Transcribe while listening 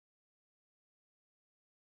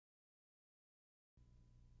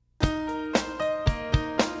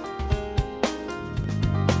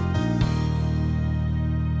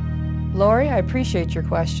Lori, I appreciate your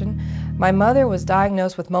question. My mother was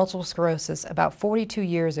diagnosed with multiple sclerosis about 42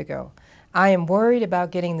 years ago. I am worried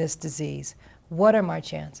about getting this disease. What are my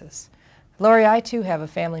chances? Lori, I too have a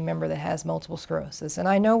family member that has multiple sclerosis, and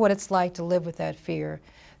I know what it's like to live with that fear.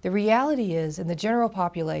 The reality is, in the general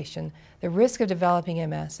population, the risk of developing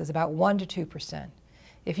MS is about 1 to 2%.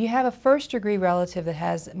 If you have a first-degree relative that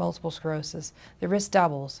has multiple sclerosis, the risk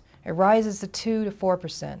doubles. It rises to 2 to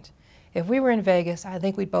 4%. If we were in Vegas, I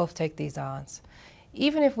think we'd both take these odds.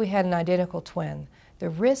 Even if we had an identical twin, the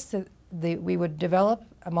risk that we would develop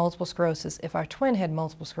a multiple sclerosis if our twin had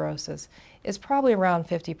multiple sclerosis is probably around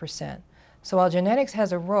 50%. So while genetics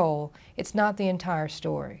has a role, it's not the entire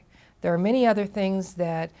story. There are many other things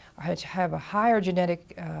that have a higher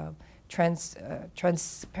genetic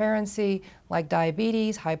transparency, like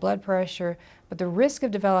diabetes, high blood pressure, but the risk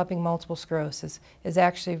of developing multiple sclerosis is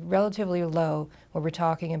actually relatively low when we're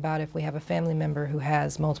talking about if we have a family member who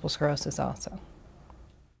has multiple sclerosis also.